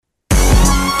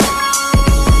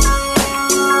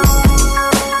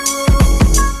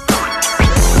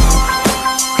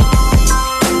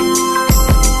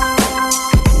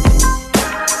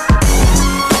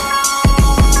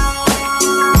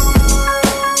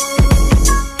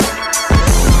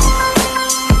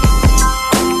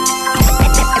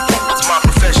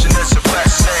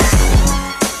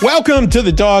Welcome to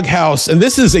the DawgHouse, and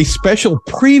this is a special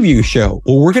preview show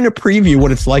where we're going to preview what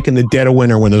it's like in the dead of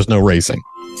winter when there's no racing.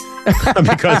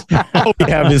 Because all we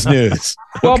have is news.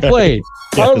 Well played.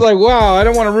 Yes. I was like, wow, I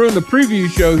don't want to ruin the preview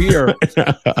show here.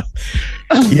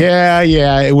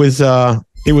 Yeah. It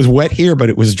was wet here, but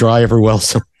it was dry everywhere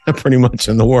else pretty much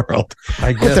in the world.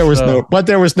 I guess but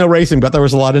there was no racing, but there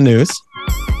was a lot of news.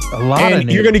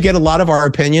 You're going to get a lot of our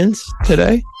opinions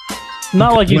today.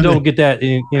 Not like you don't get that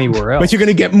anywhere else. But you're going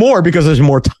to get more because there's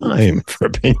more time for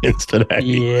opinions today.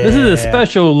 Yeah. This is a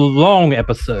special long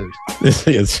episode. This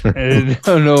is.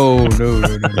 No.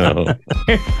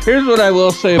 Here's what I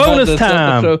will say about this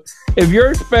episode. If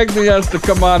you're expecting us to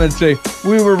come on and say,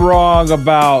 we were wrong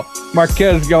about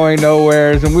Marquez going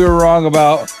nowheres and we were wrong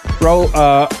about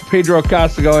Pedro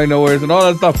Acosta going nowheres and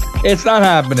all that stuff, it's not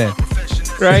happening.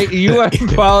 Right? You want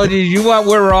apologies. You want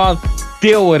we're wrong.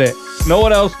 Deal with it. No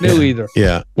one else knew either.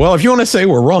 Yeah. Well, if you want to say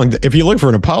we're wrong, if you look for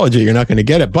an apology, you're not going to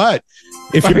get it. But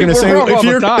if you're going to say,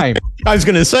 I was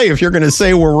going to say, if you're going to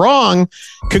say we're wrong,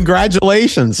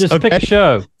 congratulations. Just pick a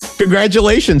show.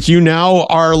 Congratulations. You now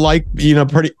are like,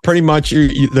 pretty much you're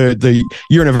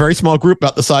in a very small group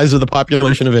about the size of the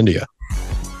population of India.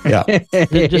 Yeah.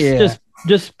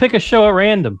 Just pick a show at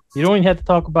random. You don't even have to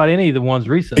talk about any of the ones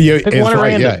recently. Pick one at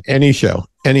random. Yeah, any show.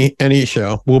 Any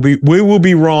show. We will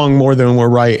be wrong more than we're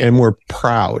right, and we're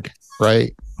proud,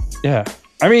 right? Yeah.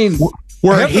 I mean,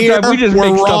 we're here,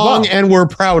 we're wrong, and we're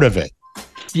proud of it.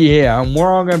 Yeah, I'm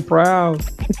wrong and proud.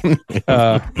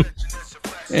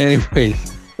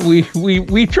 Anyways,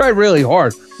 we try really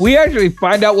hard. We actually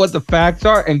find out what the facts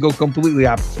are and go completely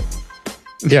opposite.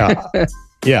 Yeah.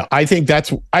 Yeah, I think that's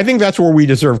where we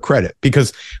deserve credit,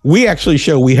 because we actually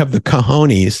show we have the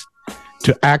cojones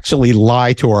to actually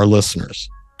lie to our listeners.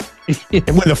 And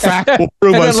when the fact will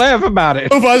prove us, laugh about it.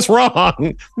 Prove us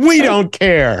wrong, we don't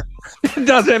care. It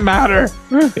doesn't matter.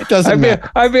 It doesn't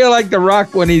matter. I feel like The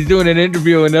Rock when he's doing an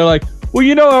interview and they're like,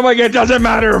 well, I'm like, it doesn't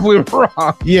matter if we were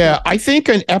wrong. Yeah, I think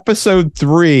in by episode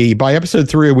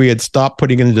 3, we had stopped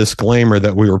putting in a disclaimer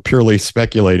that we were purely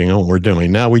speculating on what we're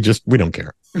doing. Now we don't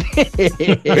care.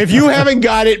 If you haven't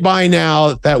got it by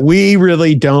now that we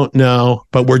really don't know,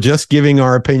 but we're just giving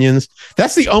our opinions,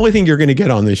 that's the only thing you're going to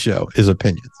get on this show is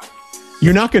opinions.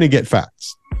 You're not going to get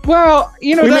facts. Well,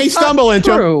 we may stumble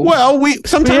into them. Well,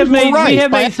 sometimes we're right.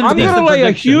 I'm going to lay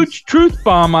a huge truth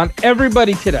bomb on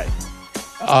everybody today.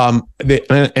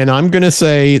 And I'm going to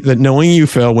say that, knowing you,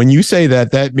 Phil, when you say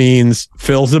that means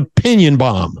Phil's opinion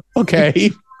bomb.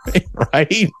 Okay.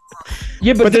 Right.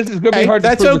 Yeah, but this is going to be hard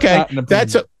to prove.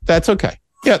 That's okay.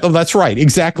 Yeah, that's right.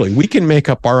 Exactly. We can make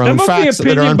up our own facts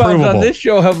that are unprovable. On this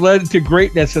show have led to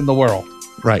greatness in the world.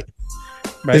 Right.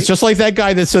 It's just like that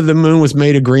guy that said the moon was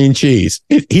made of green cheese.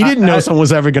 He didn't know someone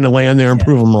was ever going to land there and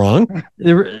prove him wrong.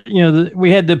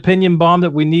 We had the opinion bomb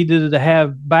that we needed to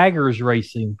have baggers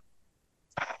racing.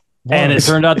 And it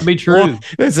turned out to be true. Well,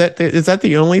 is that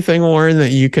the only thing, Warren,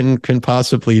 that you can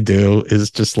possibly do?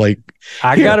 Is just like,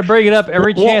 I got to bring it up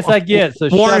every chance I get. So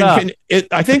Warren, shut up.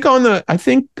 I think on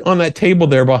that table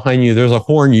there behind you, there's a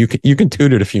horn. You can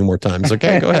toot it a few more times.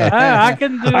 Okay, go ahead. I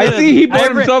can do it. I see he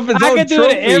bought himself his own trophy. I can do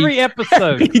it every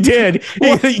episode. He did.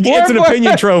 He gets an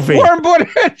opinion trophy. Warren bought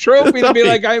a trophy to be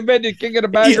like, I invented King of the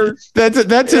Baggers. Yeah,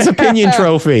 that's his opinion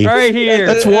trophy. Right here.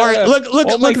 That's Warren. Look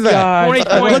at that.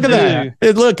 Look at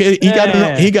that. Look,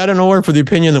 he got an award for the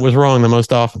opinion that was wrong the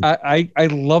most often. I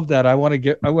love that. I want to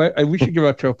get. We should give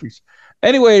out trophies.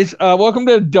 Anyways, welcome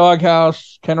to the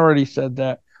DawgHouse. Ken already said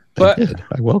that, but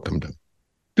I welcomed him.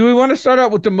 Do we want to start out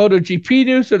with the MotoGP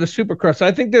news or the Supercross?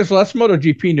 I think there's less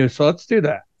MotoGP news, so let's do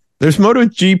that. There's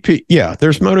MotoGP. Yeah,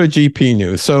 there's MotoGP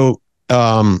news. So,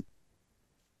 well,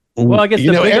 I guess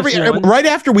right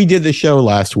after we did the show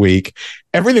last week,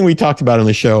 everything we talked about on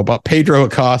the show about Pedro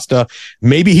Acosta,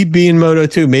 maybe he'd be in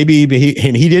Moto2, maybe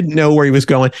he didn't know where he was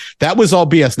going. That was all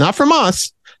BS, not from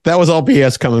us. That was all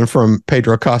BS coming from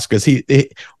Pedro Acosta, because he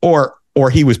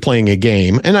was playing a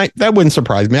game, and that wouldn't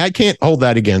surprise me. I can't hold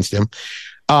that against him.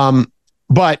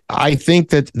 But I think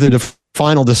that the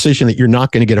final decision that you're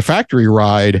not going to get a factory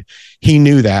ride, he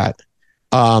knew that.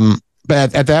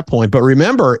 But at that point, but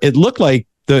remember, it looked like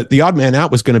the odd man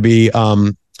out was going to be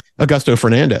Augusto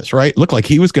Fernandez, right? It looked like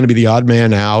he was going to be the odd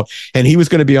man out, and he was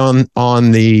going to be on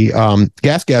the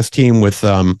gas team with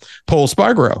Paul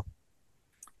Espargaro,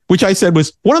 which I said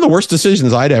was one of the worst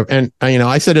decisions I'd ever, and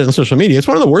I said it on social media. It's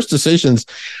one of the worst decisions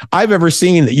I've ever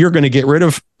seen, that you're going to get rid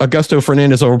of Augusto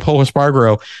Fernandez over Paul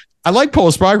Espargaro I like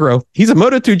Pol Espargaro. He's a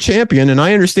Moto2 champion, and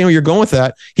I understand where you're going with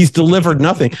that. He's delivered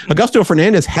nothing. Augusto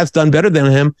Fernandez has done better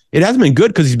than him. It hasn't been good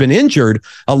because he's been injured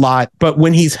a lot, but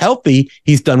when he's healthy,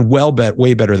 he's done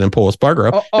way better than Pol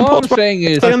Espargaro. All I'm saying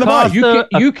is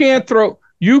you can't throw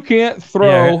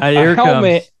a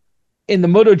helmet in the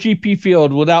MotoGP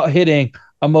field without hitting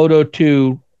a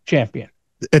Moto2 champion.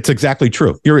 It's exactly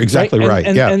true. You're exactly right.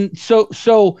 And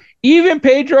so even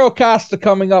Pedro Acosta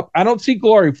coming up, I don't see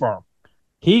glory for him.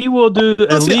 He will do.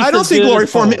 I don't see glory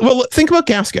for him. Well, think about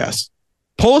Gas.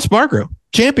 Pol Espargaro,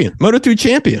 champion, Moto2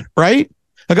 champion, right?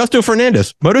 Augusto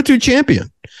Fernandez, Moto2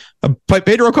 champion.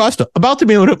 Pedro Acosta, about to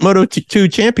be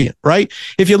Moto2 champion, right?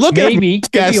 If you look at him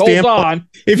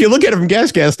if you look at it from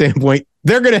Gas standpoint,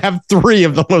 they're going to have 3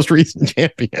 of the most recent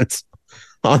champions.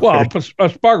 Well,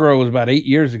 Espargaro was about 8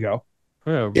 years ago.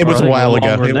 Yeah, it was a while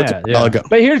ago.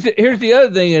 But here's the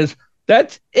other thing is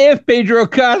that's if Pedro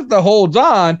Acosta holds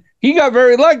on. He got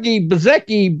very lucky.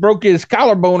 Bezzecchi broke his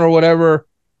collarbone or whatever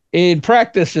in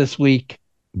practice this week.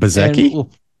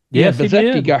 Bezzecchi? Yes,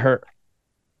 Bezzecchi got hurt.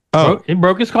 Oh, he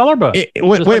broke his collarbone. Wait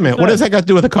a minute. What does that got to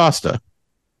do with Acosta?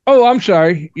 Oh, I'm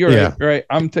sorry. You're right.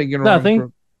 I'm thinking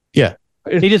nothing. Yeah.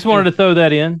 He just wanted to throw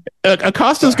that in.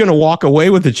 Acosta's going to walk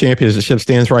away with the championship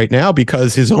stands right now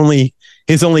because his only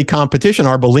competition,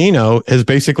 Arbolino, has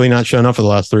basically not shown up for the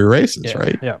last 3 races,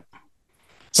 right? Yeah.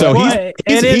 So in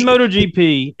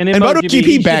MotoGP,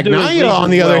 Bagnaia, on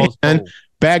the other hand,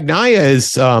 Bagnaia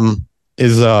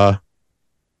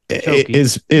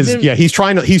he's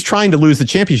trying to lose the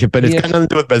championship, but it's got nothing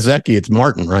to do with Bezzecchi. It's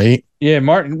Martin, right? Yeah,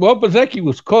 Martin. Well, Bezzecchi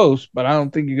was close, but I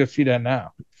don't think you're gonna see that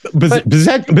now.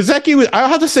 Bezzecchi was. I'll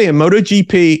have to say in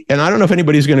MotoGP, and I don't know if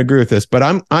anybody's going to agree with this, but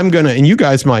I'm gonna, and you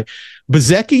guys might.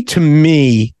 Bezzecchi to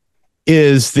me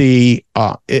is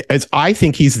I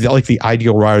think he's the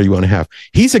ideal rider you want to have.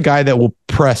 He's a guy that will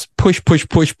push,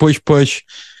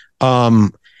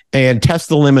 and test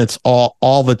the limits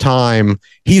all the time.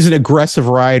 He's an aggressive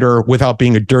rider without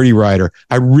being a dirty rider.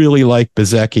 I really like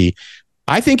Bezzecchi.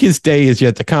 I think his day is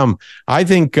yet to come. I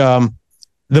think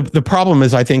the problem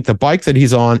is I think the bike that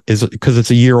he's on is because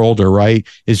it's a year older, right?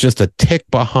 Is just a tick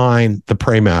behind the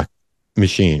Pramac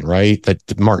machine, right?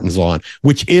 That Martin's on,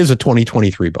 which is a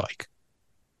 2023 bike.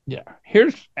 Yeah.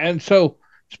 So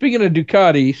speaking of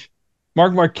Ducatis,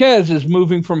 Marc Marquez is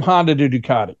moving from Honda to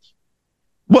Ducatis.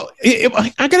 Well,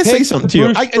 I got to say something to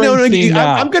you.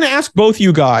 I'm going to ask both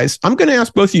you guys.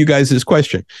 This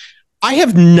question. I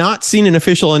have not seen an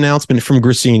official announcement from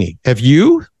Gresini. Have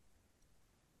you?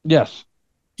 Yes.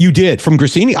 You did from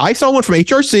Gresini. I saw one from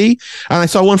HRC and I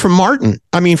saw one from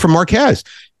from Marquez.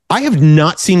 I have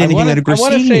not seen anything out of Gresini. I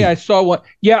want to say I saw one.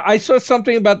 Yeah, I saw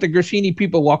something about the Gresini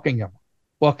people welcoming him.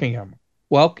 From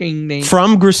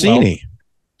Gresini.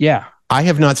 Yeah. I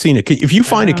have not seen it. If you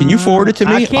find it, can you forward it to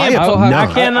me? I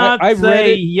cannot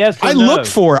say yes or no.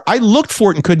 I looked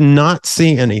for it and could not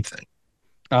see anything.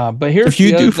 But here's if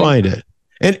you do find it.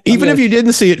 And even if you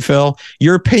didn't see it, Phil,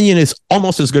 your opinion is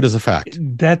almost as good as a fact.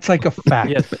 That's like a fact.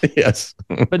 Yes. Yes.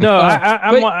 But no, I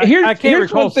can't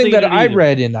here's recall one thing that I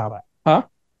read in that. Huh?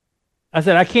 I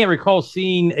said I can't recall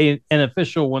seeing an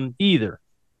official one either.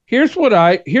 That's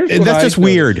just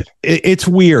weird. It's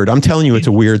weird. I'm telling you, it's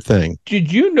a weird thing. Did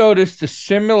you notice the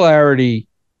similarity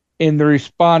in the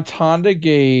response Honda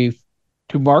gave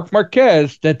to Marc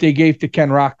Marquez that they gave to Ken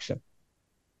Roczen?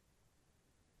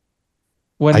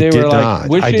 When they were like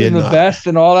wishing him the best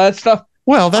and all that stuff.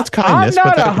 Well, that's kindness.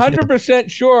 I'm not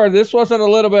 100% sure this wasn't a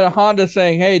little bit of Honda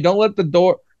saying, "Hey, don't let the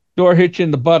door hit you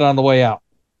in the butt on the way out."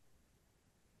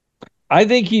 I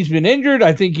think he's been injured.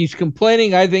 I think he's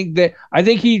complaining. I think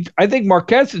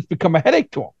Marquez has become a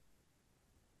headache to him.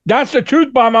 That's the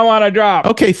truth bomb I want to drop.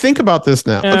 Okay, think about this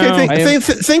now. Think about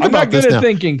this now. I'm not good at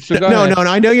thinking. So no,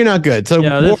 I know you're not good. So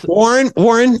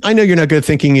Warren, I know you're not good at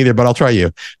thinking either, but I'll try you.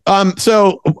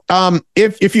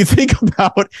 If you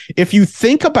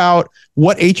think about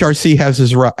what HRC has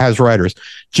as riders,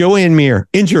 Joanne Mir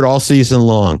injured all season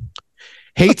long.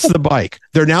 Hates the bike.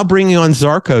 They're now bringing on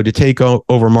Zarco to take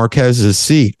over Marquez's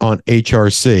seat on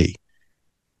HRC.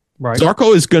 Right.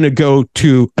 Zarco is going to go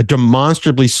to a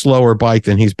demonstrably slower bike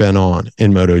than he's been on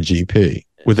in MotoGP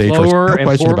with slower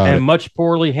HRC. And much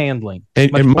poorly handling.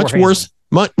 And much worse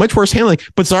handling.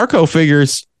 But Zarco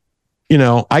figures,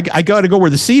 I got to go where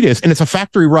the seat is, and it's a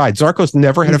factory ride. Zarco's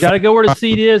never had got to go where the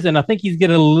seat is, and I think he's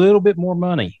getting a little bit more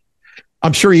money.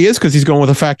 I'm sure he is because he's going with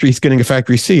a factory. He's getting a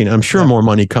factory seat. And I'm sure more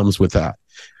money comes with that.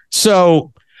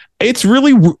 So it's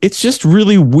just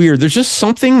really weird. There's just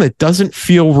something that doesn't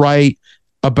feel right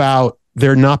about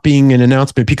there not being an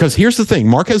announcement, because here's the thing.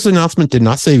 Marquez's announcement did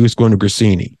not say he was going to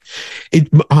Gresini.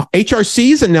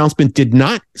 HRC's announcement did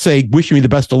not say, wish me the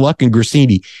best of luck in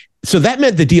Gresini. So that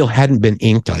meant the deal hadn't been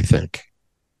inked, I think,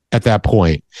 at that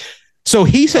point. So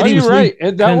he said he was right.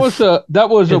 And that was a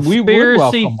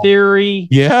conspiracy theory.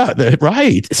 Yeah,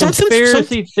 right.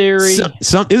 Conspiracy theory.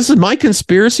 This is my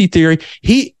conspiracy theory.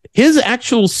 His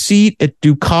actual seat at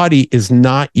Ducati is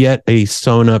not yet a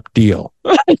sewn up deal.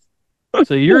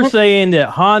 So you're saying that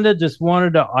Honda just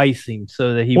wanted to ice him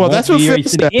so that he won't be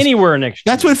racing anywhere next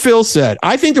year. That's what Phil said.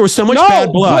 I think there was so much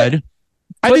bad blood.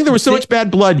 I think there was so much bad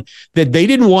blood that they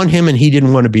didn't want him and he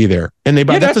didn't want to be there. And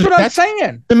that's what I'm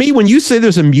saying. To me, when you say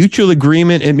there's a mutual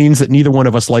agreement, it means that neither one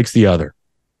of us likes the other.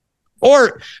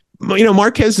 Or,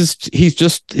 Marquez he's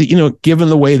just, given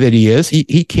the way that he is,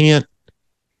 he can't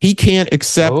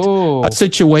accept a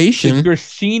situation.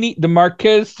 The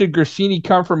Marquez to Gresini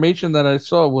confirmation that I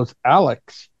saw was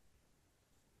Alex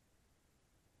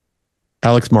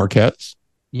Marquez.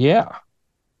 Yeah.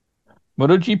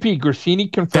 MotoGP,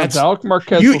 Gresini confirms Alex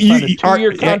Marquez will sign a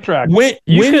 2-year contract. When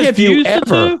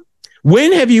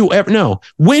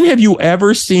have you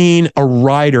ever seen a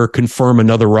rider confirm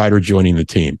another rider joining the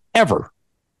team? Ever?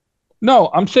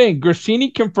 No, I'm saying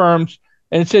Gresini confirms,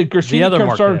 and it said Gresini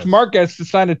confirms Marquez to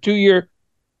sign a 2-year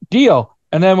deal.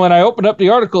 And then when I opened up the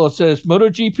article, it says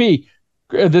MotoGP,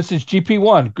 this is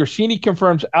GP1, Gresini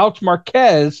confirms Alex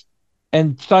Marquez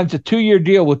and signs a 2-year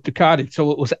deal with Ducati.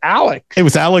 So it was Alex. It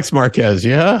was Alex Marquez,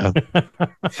 yeah.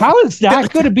 How is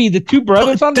that going to be the two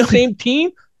brothers on the same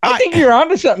team? I think you're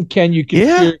onto something, Ken. You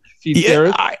can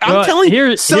I'm telling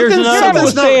you,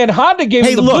 something's saying Honda gave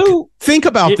him the blue. Think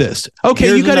about this.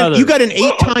 Okay, you got an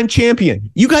 8-time champion.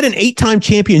 You got an 8-time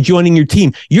champion joining your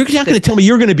team. You're not going to tell me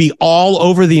you're going to be all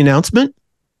over the announcement?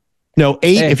 No,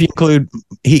 8 if you include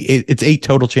it's 8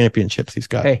 total championships he's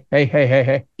got. Hey.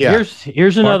 Yeah.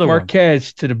 Here's another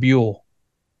Marquez to the Buell.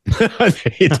 To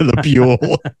the Buell.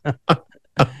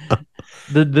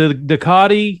 The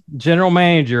Ducati general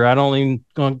manager, not even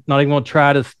going to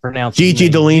try to pronounce Gigi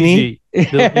Dellini.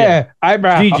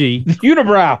 Eyebrow. Gigi.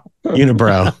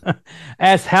 Unibrow.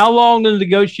 Asked how long the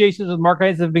negotiations with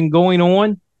Marquez have been going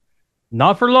on.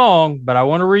 Not for long, but I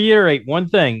want to reiterate one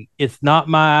thing. It's not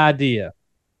my idea.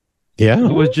 Yeah.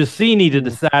 It was Gresini that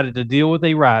decided to deal with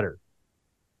a rider.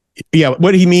 Yeah,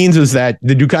 what he means is that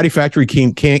the Ducati factory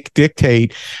can't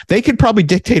dictate. They could probably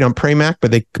dictate on Pramac,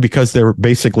 but because they're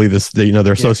basically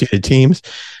they're associated teams,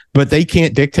 but they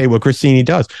can't dictate what Gresini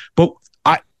does. But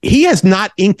he has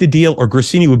not inked the deal, or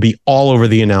Gresini would be all over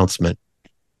the announcement.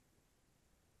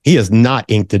 He has not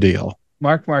inked the deal.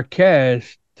 Marc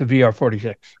Marquez to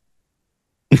VR46.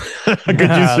 Could you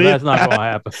see that's not going to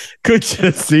happen? Could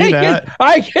you see that?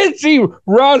 I can see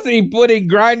Rossi putting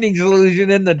grinding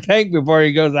solution in the tank before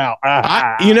he goes out.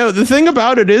 The thing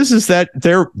about it is that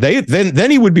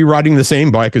then he would be riding the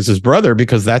same bike as his brother,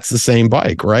 because that's the same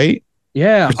bike, right?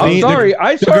 Yeah. I'm sorry.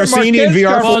 I saw Gresini and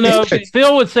VR. Well, no,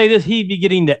 Phil would say this. He'd be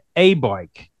getting the A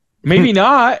bike. Maybe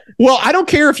not. Well, I don't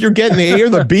care if you're getting the A or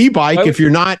the B bike. If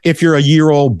you're a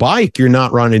year-old bike, you're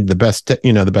not running the best,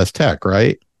 the best tech,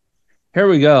 right? Here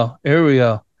we go.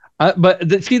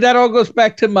 But see, that all goes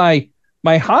back to my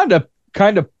Honda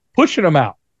kind of pushing them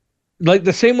out, like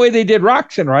the same way they did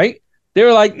Roxon, right? They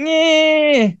were like,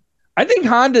 nah. I think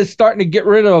Honda is starting to get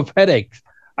rid of headaches.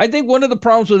 I think one of the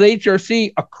problems with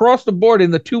HRC across the board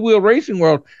in the two-wheel racing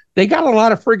world, they got a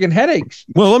lot of friggin' headaches.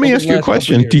 Well, let me ask you a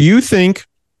question. Do you think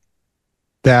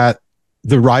that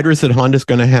the riders that Honda's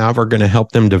going to have are going to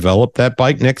help them develop that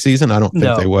bike next season? I don't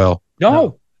think they will.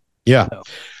 No. Yeah. No.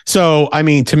 So, I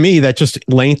mean, to me, that just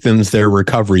lengthens their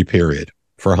recovery period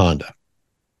for Honda.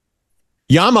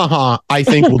 Yamaha, I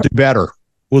think, will do better.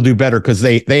 Because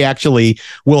they actually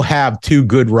will have 2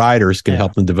 good riders can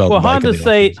help them develop. Well, Honda's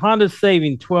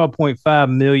saving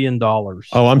 $12.5 million.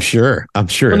 Oh, I'm sure.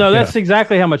 Well, no, that's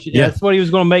exactly how much. Yeah. That's what he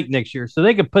was going to make next year. So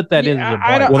they could put that into the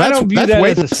bike. That's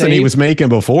way less than he was making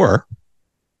before.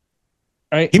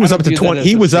 He was up to 20.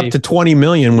 He was up to 20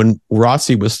 million when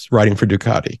Rossi was riding for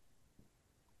Ducati.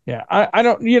 Yeah, I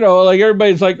don't. Like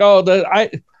everybody's like, oh,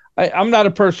 I'm not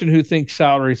a person who thinks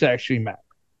salaries actually matter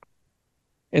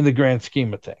in the grand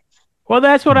scheme of things. Well,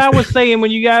 that's what I was saying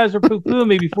when you guys are poo-pooing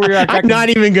me before you're. I'm not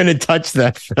even going to touch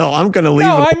that, Phil. I'm going to leave.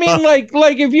 No, I mean, like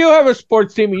if you have a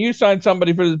sports team and you sign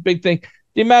somebody for this big thing,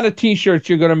 the amount of T-shirts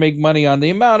you're going to make money on, the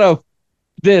amount of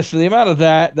this, the amount of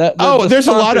that. There's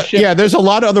a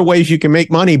lot of other ways you can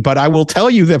make money, but I will tell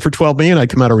you that for $12 million, I'd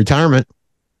come out of retirement.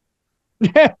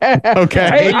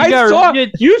 Okay.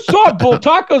 You saw Bull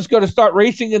Taco's going to start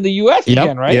racing in the U.S.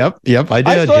 again, right? Yep. I did.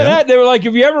 I saw that. They were like,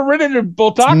 "Have you ever ridden a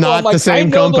Bull Taco?" Not the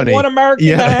same company. The one American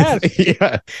that has.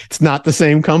 Yeah, it's not the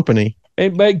same company.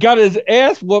 But got his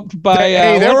ass whooped by.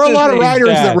 There were a lot of riders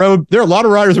that rode. There are a lot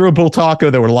of riders that rode Bull Taco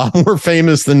that were a lot more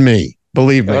famous than me.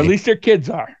 Believe me. At least their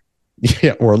kids are.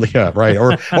 Yeah, right.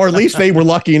 Or at least they were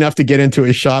lucky enough to get into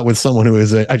a shot with someone who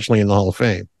is actually in the Hall of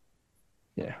Fame.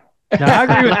 Yeah. Now, I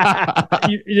agree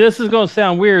with you. This is going to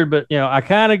sound weird, but I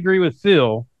kind of agree with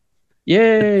Phil.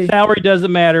 Yay. Salary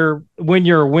doesn't matter when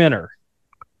you're a winner.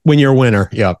 When you're a winner,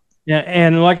 yep. Yeah,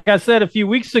 and like I said a few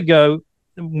weeks ago,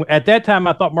 at that time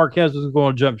I thought Marquez was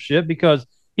going to jump ship because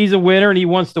he's a winner and he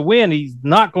wants to win. He's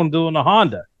not going to do it in a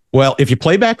Honda. Well, if you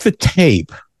play back the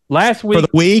tape, last week, for the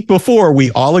week before,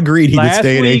 we all agreed he would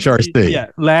stay at HRC. Yeah,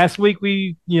 last week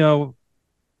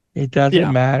it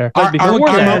doesn't matter.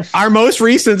 Our most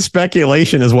recent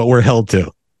speculation is what we're held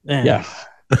to. Yeah.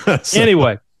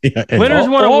 Anyway, winners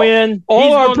want to win.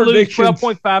 All our predictions,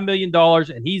 $12.5 million,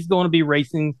 and he's going to be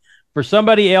racing for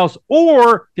somebody else.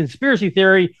 Or conspiracy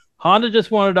theory, Honda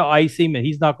just wanted to ice him, and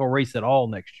he's not going to race at all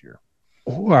next year.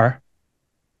 Or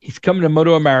he's coming to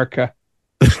Moto America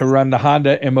to run the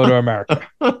Honda in Moto America.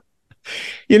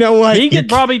 You know what?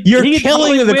 You're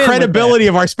killing the credibility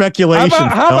of our speculation.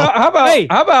 How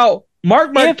about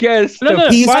Mark Marquez?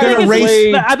 He's going to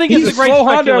race. I think it's a great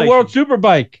Honda World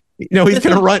Superbike. No, he's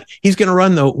going to run. He's going to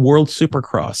run the World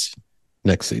Supercross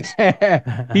next season.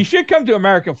 He should come to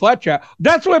American Flat Track.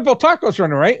 That's where Bultaco's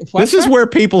running, right? This is where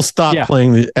people stop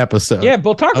playing the episode. Yeah,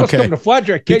 Bultaco's coming to Flat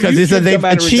Track because he said they've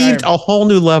achieved a whole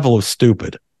new level of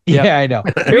stupid. Yeah, I know.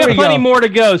 We got plenty more to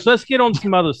go, so let's get on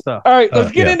some other stuff. All right,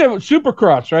 let's get into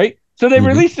Supercross, right? So they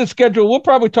released the schedule. We'll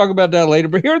probably talk about that later,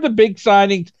 but here are the big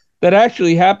signings that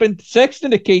actually happened.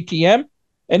 Sexton to KTM,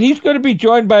 and he's going to be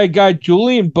joined by a guy,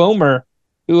 Julian Boehmer,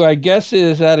 who I guess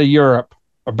is out of Europe.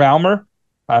 Or Baumer?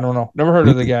 I don't know. Never heard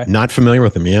of the guy. Not familiar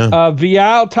with him, yeah.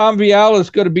 Tom Vial is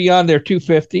going to be on their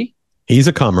 250. He's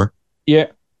a comer. Yeah.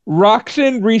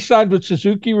 Roxon re-signed with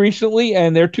Suzuki recently,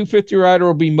 and their 250 rider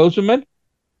will be Moseman.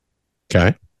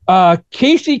 Okay.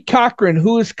 Casey Cochran,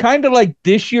 who is kind of like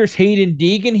this year's Hayden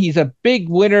Deegan. He's a big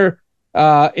winner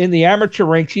in the amateur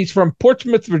ranks. He's from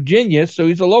Portsmouth, Virginia, so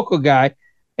he's a local guy.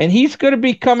 And he's going to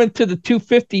be coming to the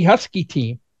 250 Husky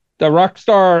team, the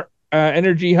Rockstar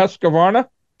Energy Husqvarna.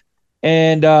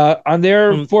 And on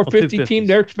their 450 team,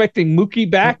 they're expecting Mookie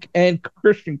back and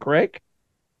Christian Craig.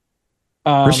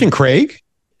 Christian Craig?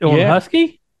 On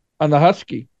Husky? On the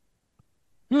Husky.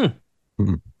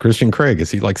 Christian Craig,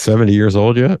 is he like 70 years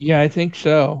old yet? Yeah, I think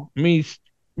so. I mean,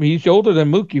 he's older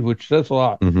than Mookie, which says a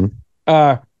lot.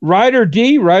 Ryder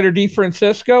D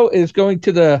Francisco is going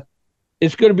to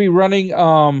be running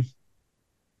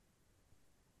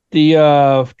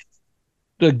the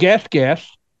gas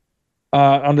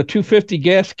on the 250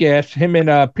 gas, him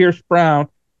and Pierce Brown,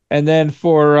 and then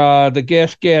for the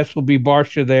gas will be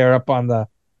Barsha there up on the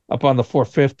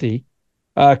 450.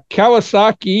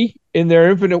 Kawasaki, in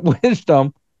their infinite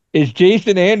wisdom, is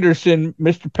Jason Anderson,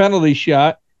 Mr. Penalty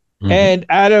Shot, and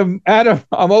Adam. I'm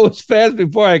always fast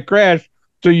before I crash,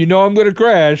 so I'm going to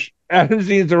crash. Adam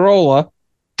Zanzarola.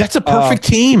 That's a perfect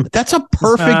team. That's a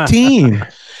perfect team.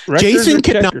 Jason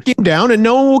can knock him down, and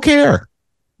no one will care.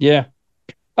 Yeah.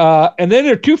 And then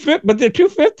their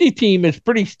 250 team is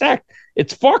pretty stacked.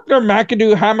 It's Faulkner,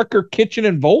 McAdoo, Hammaker, Kitchen,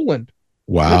 and Voland.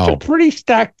 Wow. It's a pretty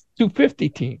stacked 250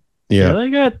 team. Yeah. They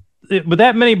got with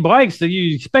that many bikes, so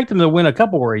you expect them to win a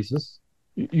couple races.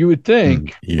 You would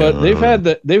think, but they've had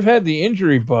the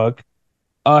injury bug.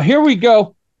 Here we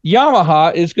go.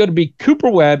 Yamaha is going to be Cooper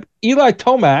Webb, Eli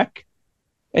Tomac,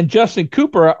 and Justin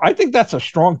Cooper. I think that's a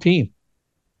strong team.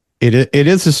 It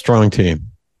is a strong team.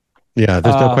 Yeah,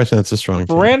 there's no question that's a strong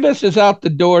team. Ferrandis is out the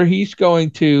door. He's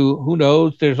going to, who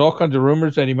knows? There's all kinds of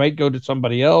rumors that he might go to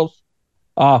somebody else.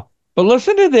 But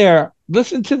listen to their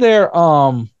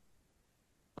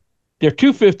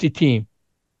 250 team.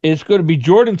 It's going to be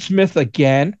Jordan Smith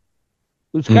again,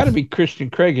 who's got to be Christian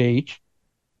Craig age.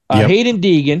 Hayden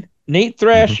Deegan, Nate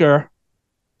Thrasher.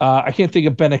 I can't think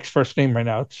of Bennick's first name right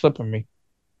now. It's slipping me.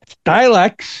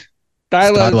 Stylex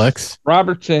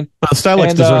Robertson. Well,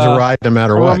 Stylex deserves a ride no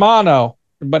matter what. Romano,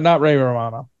 but not Ray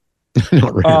Romano.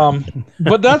 Not Ray.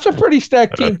 But that's a pretty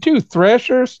stacked team too.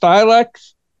 Thrasher,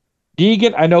 Stylex,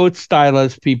 Deegan. I know it's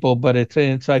Stylex, people, but it's an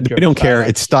inside joke. We don't care.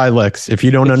 It's Stylex. If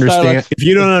you don't understand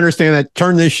that,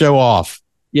 turn this show off.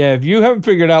 Yeah, if you haven't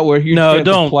figured out where you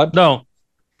don't. Put in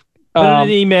an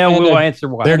email. We'll answer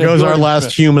why. There goes our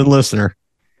last human listener.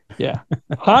 Yeah.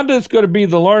 Honda's going to be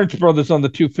the Lawrence brothers on the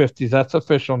 250s. That's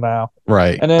official now.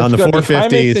 Right. And then on the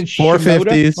 450s.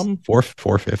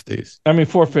 450s. I mean,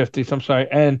 450s. I'm sorry.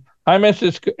 And Hymes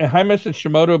and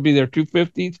Shimoda will be their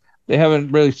 250s. They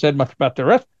haven't really said much about the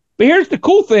rest. But here's the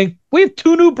cool thing. We have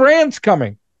two new brands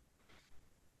coming.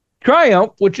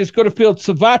 Triumph, which is going to field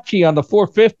Savachi on the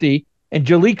 450 and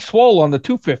Jalik Swoll on the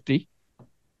 250.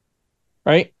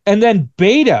 Right. And then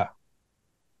Beta,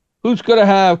 who's going to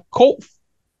have Colt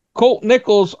Colt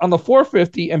Nichols on the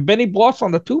 450 and Benny Bloss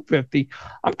on the 250.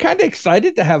 I'm kind of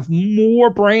excited to have more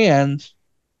brands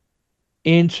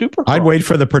in Supercross. I'd wait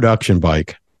for the production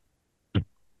bike.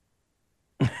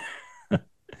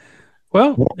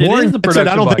 Well, Warren it is the production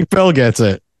I don't bike. think Phil gets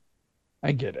it.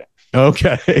 I get it.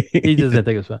 Okay. He doesn't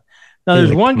think it's fun. Now,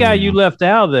 there's one guy you left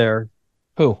out there.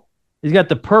 Who? He's got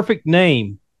the perfect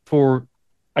name for.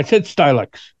 I said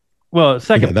Stylix. Well,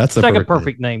 second perfect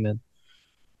perfect name then.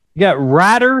 You got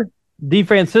Ryder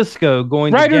DeFrancisco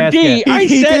going Ryder to D. I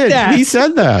said that. He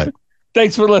said that.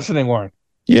 Thanks for listening, Warren.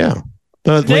 Yeah.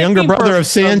 The younger brother of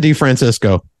San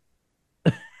DeFrancisco.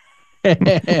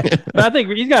 I think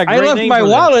he's got a great I left name my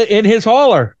wallet in his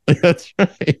hauler. That's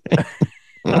right.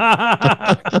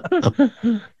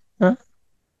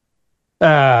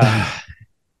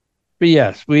 But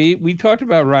yes, we talked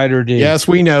about Ryder D. Yes,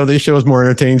 we know this show is more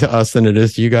entertaining to us than it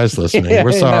is to you guys listening.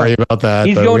 We're sorry about that.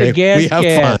 He's going to gas, we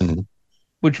have fun.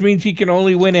 Which means he can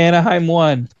only win Anaheim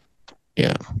 1.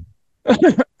 Yeah.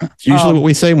 It's usually what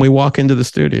we say when we walk into the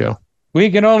studio. We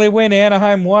can only win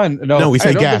Anaheim 1. No, we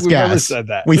say gas. Said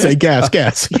that. We say gas.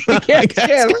 gas. gas.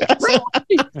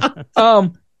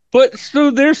 But so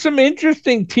there's some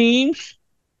interesting teams.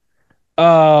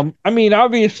 I mean,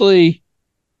 obviously,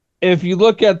 if you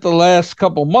look at the last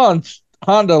couple months,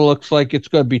 Honda looks like it's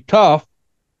going to be tough.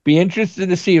 Be interested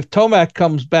to see if Tomac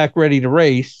comes back ready to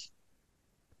race.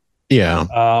 Yeah,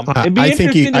 I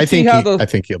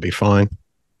think he'll be fine.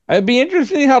 It'd be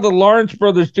interesting how the Lawrence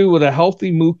brothers do with a healthy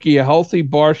Mookie, a healthy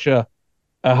Barsha,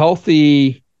 a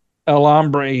healthy El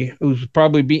Hombre, who's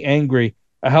probably be angry,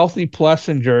 a healthy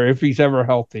Plessinger if he's ever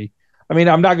healthy. I mean,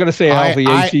 I'm not going to say healthy.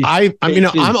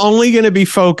 I'm only going to be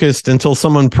focused until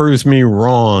someone proves me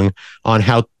wrong on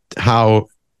how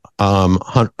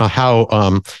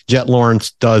Jet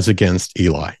Lawrence does against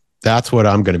Eli. That's what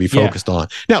I'm going to be focused on.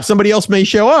 Now, somebody else may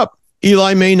show up.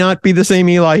 Eli may not be the same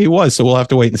Eli he was, so we'll have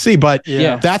to wait and see. But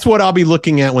that's what I'll be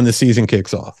looking at when the season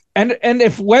kicks off. And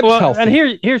if Webb's healthy. And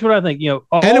here's what I think.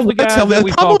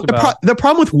 The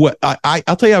problem with Webb,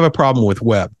 I'll tell you, I have a problem with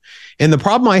Webb. And the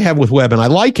problem I have with Webb, and I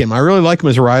like him, I really like him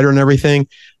as a rider and everything,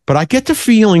 but I get the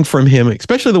feeling from him,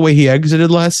 especially the way he exited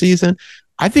last season,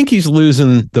 I think he's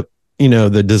losing the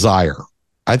desire.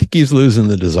 I think he's losing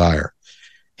the desire.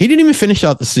 He didn't even finish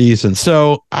out the season.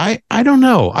 So I don't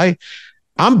know.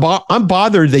 I'm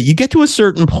bothered that you get to a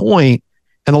certain point,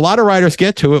 and a lot of riders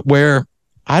get to it where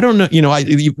I don't know,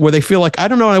 where they feel like, I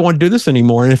don't know, I want to do this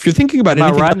anymore. And if you're thinking about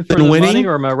anything, am I riding for the winning, money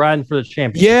or am I riding for the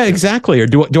championship? Yeah, exactly. Or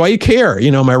do I care?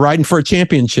 Am I riding for a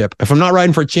championship? If I'm not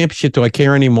riding for a championship, do I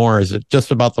care anymore? Is it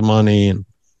just about the money? And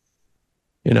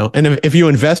if you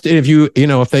invested,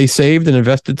 if they saved and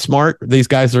invested smart, these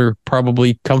guys are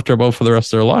probably comfortable for the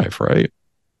rest of their life, right?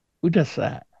 Who does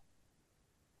that?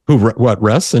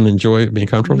 Rests and enjoy being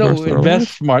comfortable? No,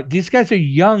 invest smart. These guys are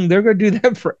young. They're going to do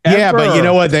that forever. Yeah, but you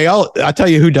know what? I'll tell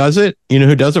you who does it. You know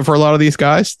who does it for a lot of these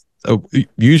guys?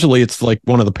 Usually it's like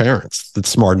one of the parents that's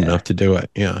smart enough to do it.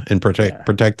 Yeah, and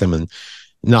protect them and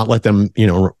not let them,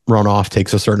 run off,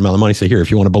 takes a certain amount of money. Say, here,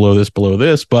 if you want to blow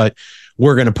this, but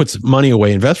we're going to put some money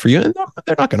away, invest for you. And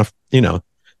they're not going to,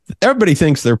 everybody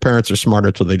thinks their parents are smarter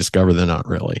until they discover they're not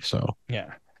really. So,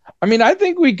 yeah. I mean, I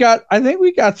think we got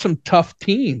some tough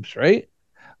teams, right?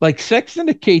 Like Sexton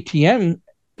to KTM,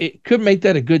 it could make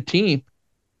that a good team.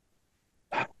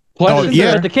 But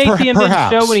the KTM didn't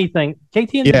show anything.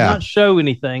 KTM did not show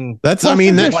anything.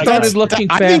 Started looking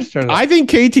faster. I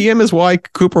think KTM is why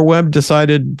Cooper Webb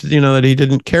decided, that he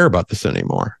didn't care about this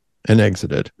anymore and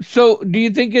exited. So, do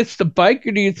you think it's the bike,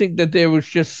 or do you think that there was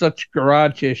just such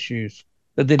garage issues?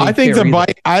 I think the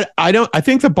bike. I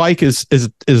think the bike is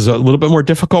a little bit more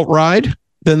difficult ride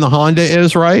than the Honda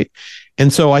is, right?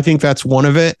 And so I think that's one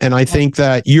of it. And I think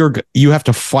that you have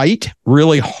to fight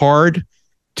really hard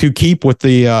to keep with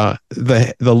the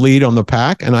lead on the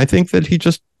pack. And I think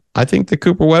that I think that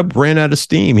Cooper Webb ran out of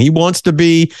steam. He wants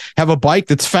to have a bike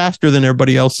that's faster than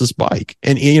everybody else's bike,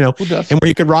 and and where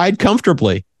you could ride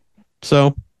comfortably.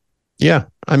 So, yeah,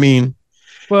 I mean.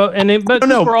 Well, but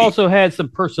Cooper also had some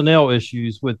personnel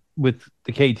issues with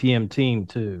the KTM team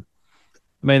too.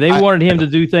 I mean, they wanted him to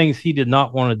do things he did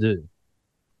not want to do,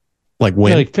 like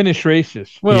win, like finish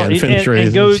races. Well, and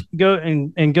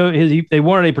go. They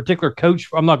wanted a particular coach.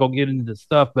 I'm not going to get into this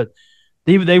stuff, but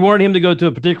they wanted him to go to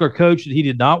a particular coach that he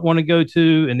did not want to go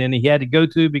to, and then he had to go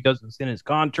to because it's in his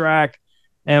contract.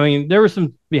 And I mean, there was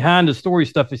some behind the story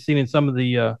stuff I've seen in some of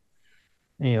the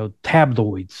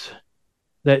tabloids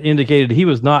that indicated he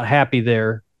was not happy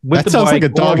there. That sounds like a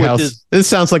DawgHouse. This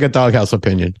sounds like a DawgHouse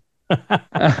opinion.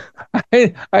 I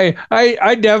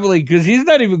definitely, because he's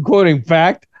not even quoting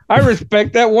fact. I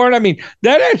respect that, Warren. I mean,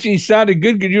 that actually sounded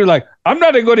good because you were like, I'm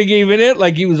not going to give it.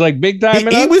 Like he was like big time.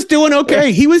 He was doing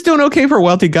okay. He was doing okay for a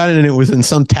while. He got it, and it was in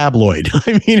some tabloid.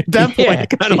 I mean, at that point,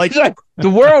 kind of like the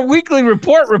World Weekly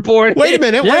Report. Wait a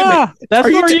minute. Wait a minute. That's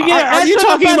where you get. Are you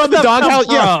talking about the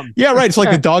DawgHouse? Yeah, right. It's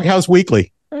like the DawgHouse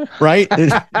Weekly, right?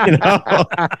 You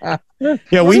know.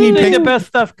 Yeah, we need the best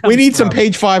stuff. We need some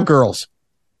Page 5 girls.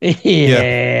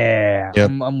 Yeah.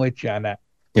 I'm with you on that.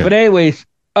 Yeah. But anyways,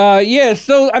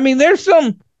 so I mean, there's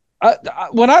some.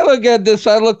 When I look at this,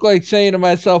 I look like saying to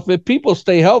myself, if people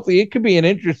stay healthy, it could be an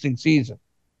interesting season,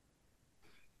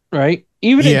 right?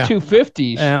 Even in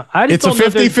 250s. It's a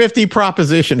 50-50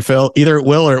 proposition, Phil. Either it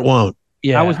will or it won't.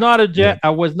 Yeah, I was not a Jet.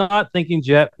 I was not thinking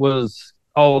Jet was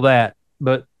all that,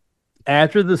 but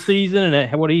after the season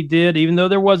and what he did, even though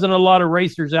there wasn't a lot of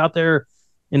racers out there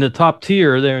in the top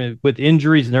tier there with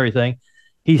injuries and everything,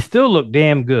 he still looked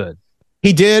damn good.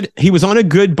 He did. He was on a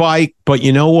good bike, but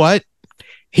you know what?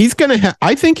 He's going to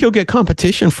I think he'll get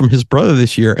competition from his brother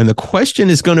this year. And the question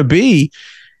is going to be,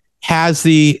 have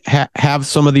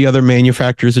some of the other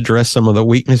manufacturers address some of the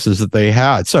weaknesses that they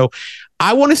had? So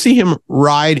I want to see him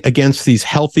ride against these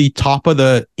healthy top of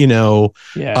the,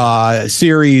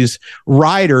 series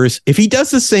riders. If he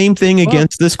does the same thing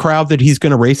against this crowd that he's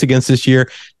going to race against this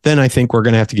year, then I think we're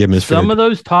going to have to give him his some of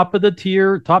those top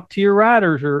tier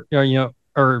riders are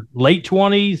late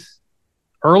 20s.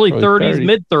 Early 30s,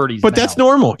 mid 30s. But that's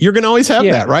normal. You're going to always have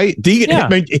that, right? Hayden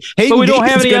Deegan's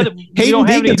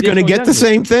going to get the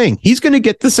same thing. He's going to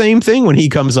get the same thing when he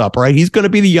comes up, right? He's going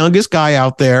to be the youngest guy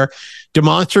out there,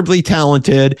 demonstrably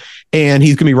talented, and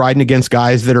he's going to be riding against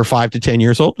guys that are 5 to 10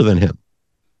 years older than him.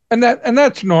 And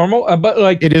that's normal. But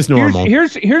like it is normal.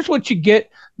 Here's what you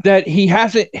get that he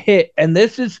hasn't hit, and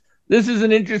this is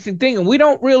an interesting thing, and we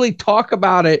don't really talk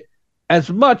about it as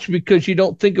much because you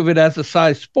don't think of it as a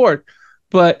size sport.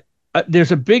 But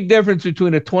there's a big difference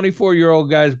between a 24-year-old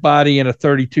guy's body and a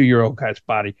 32-year-old guy's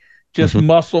body. Just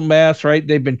muscle mass, right?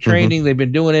 They've been training, they've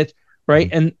been doing it, right?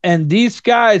 And these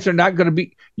guys are not going to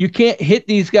be. You can't hit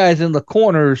these guys in the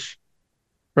corners,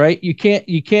 right? You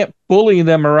can't bully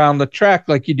them around the track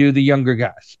like you do the younger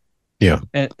guys. Yeah,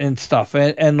 and stuff,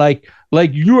 and like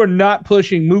you are not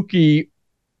pushing Mookie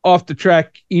off the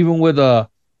track even with a.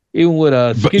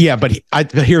 But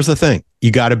here's the thing. You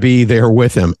got to be there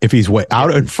with him. If he's way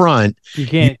out in front, you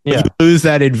can't you lose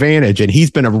that advantage. And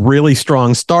he's been a really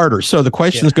strong starter. So the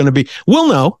question is going to be, we'll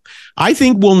know. I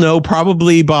think we'll know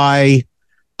probably by,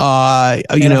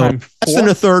 Anaheim less than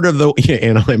a third of the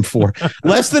Anaheim 4,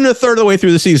 less than a third of the way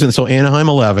through the season. So Anaheim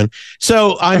 11.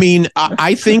 So, I mean,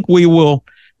 I think we will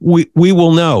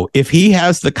know if he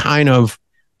has the kind of,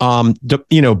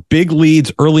 big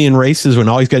leads early in races when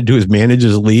all he's got to do is manage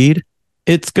his lead.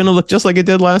 It's going to look just like it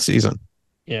did last season.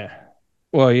 Yeah.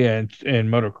 Well, yeah, in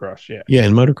motocross, yeah. Yeah,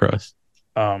 in motocross.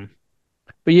 But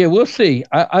yeah, we'll see.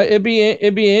 It'd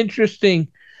be interesting.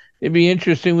 It'd be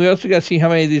interesting. We also got to see how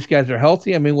many of these guys are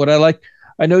healthy. I mean, I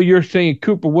know you're saying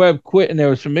Cooper Webb quit and there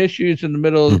were some issues in the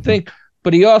middle of the thing,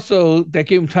 but that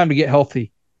gave him time to get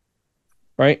healthy,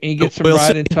 right? And he gets some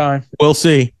riding time. We'll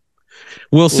see.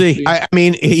 We'll see. I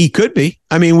mean, he could be.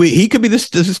 I mean, he could be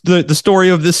the story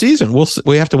of the season.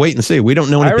 We have to wait and see. We don't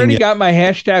know anything. I already got my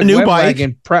hashtag new bike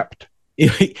prepped.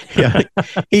 Yeah,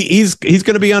 he's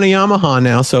going to be on a Yamaha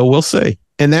now, so we'll see.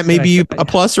 And that may be a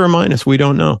plus or a minus. We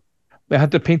don't know. They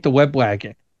have to paint the web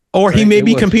wagon, or he may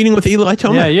be competing with Eli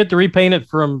Tomac. Yeah, you have to repaint it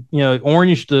from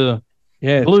orange to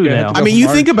blue now. I mean, you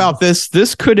think about this.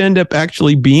 This could end up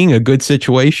actually being a good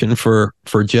situation for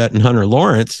Jet and Hunter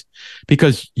Lawrence.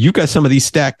 Because you've got some of these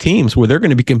stacked teams where they're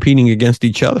going to be competing against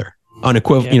each other on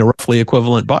roughly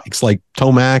equivalent bikes like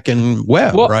Tomac and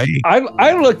Webb, right?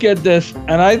 I look at this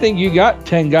and I think you got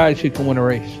 10 guys who can win a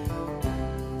race.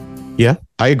 Yeah,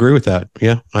 I agree with that.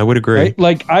 Yeah, I would agree. Right?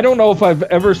 Like, I don't know if I've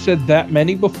ever said that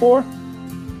many before,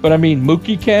 but I mean,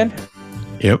 Mookie can.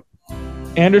 Yep.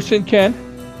 Anderson can.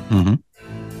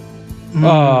 Mm-hmm.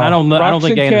 I don't know. I don't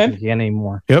think Anderson can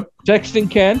anymore. Yep. Sexton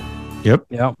can. Yep.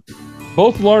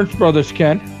 Both Lawrence brothers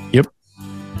can. Yep.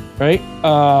 Right?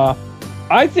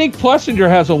 I think Plessinger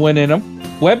has a win in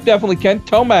him. Webb definitely can.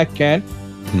 Tomac can.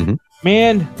 Mm-hmm.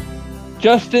 Man,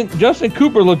 Justin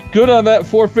Cooper looked good on that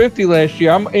 450 last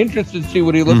year. I'm interested to see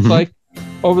what he looks like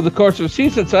over the course of the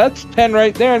season. So that's 10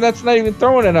 right there, and that's not even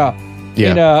throwing it out.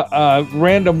 In a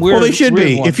random weird. Well, they should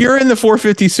be. One. If you're in the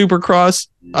 450 Supercross,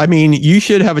 I mean, you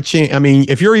should have a chance. I mean,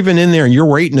 if you're even in there and you're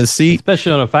waiting a seat,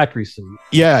 especially on a factory seat,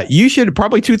 yeah, you should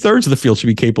probably 2/3 of the field should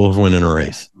be capable of winning a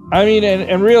race. I mean,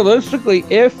 and realistically,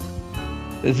 if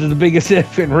this is the biggest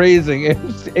if in racing,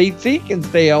 if AC can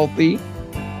stay healthy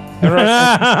and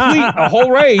complete a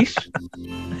whole race,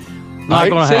 Not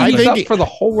going to happen. He's up for the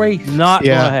whole race. Not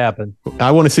going to happen.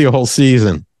 I want to see a whole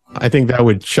season. I think that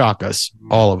would shock us,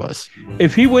 all of us.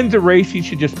 If he wins a race, he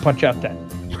should just punch out that.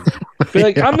 Be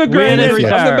like, I'm the greatest.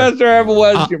 I'm the best there ever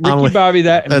was. Ricky Bobby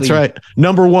that. That's right.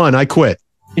 Number 1, I quit.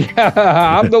 Yeah,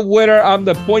 I'm the winner. I'm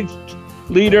the points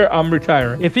leader. I'm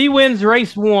retiring. If he wins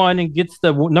race 1 and gets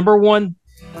the number 1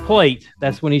 plate,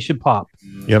 that's when he should pop.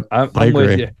 Yep, I agree.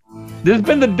 With you. This has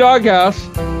been the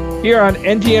DawgHouse here on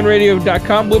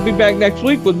ntnradio.com. We'll be back next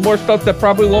week with more stuff that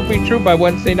probably won't be true by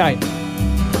Wednesday night.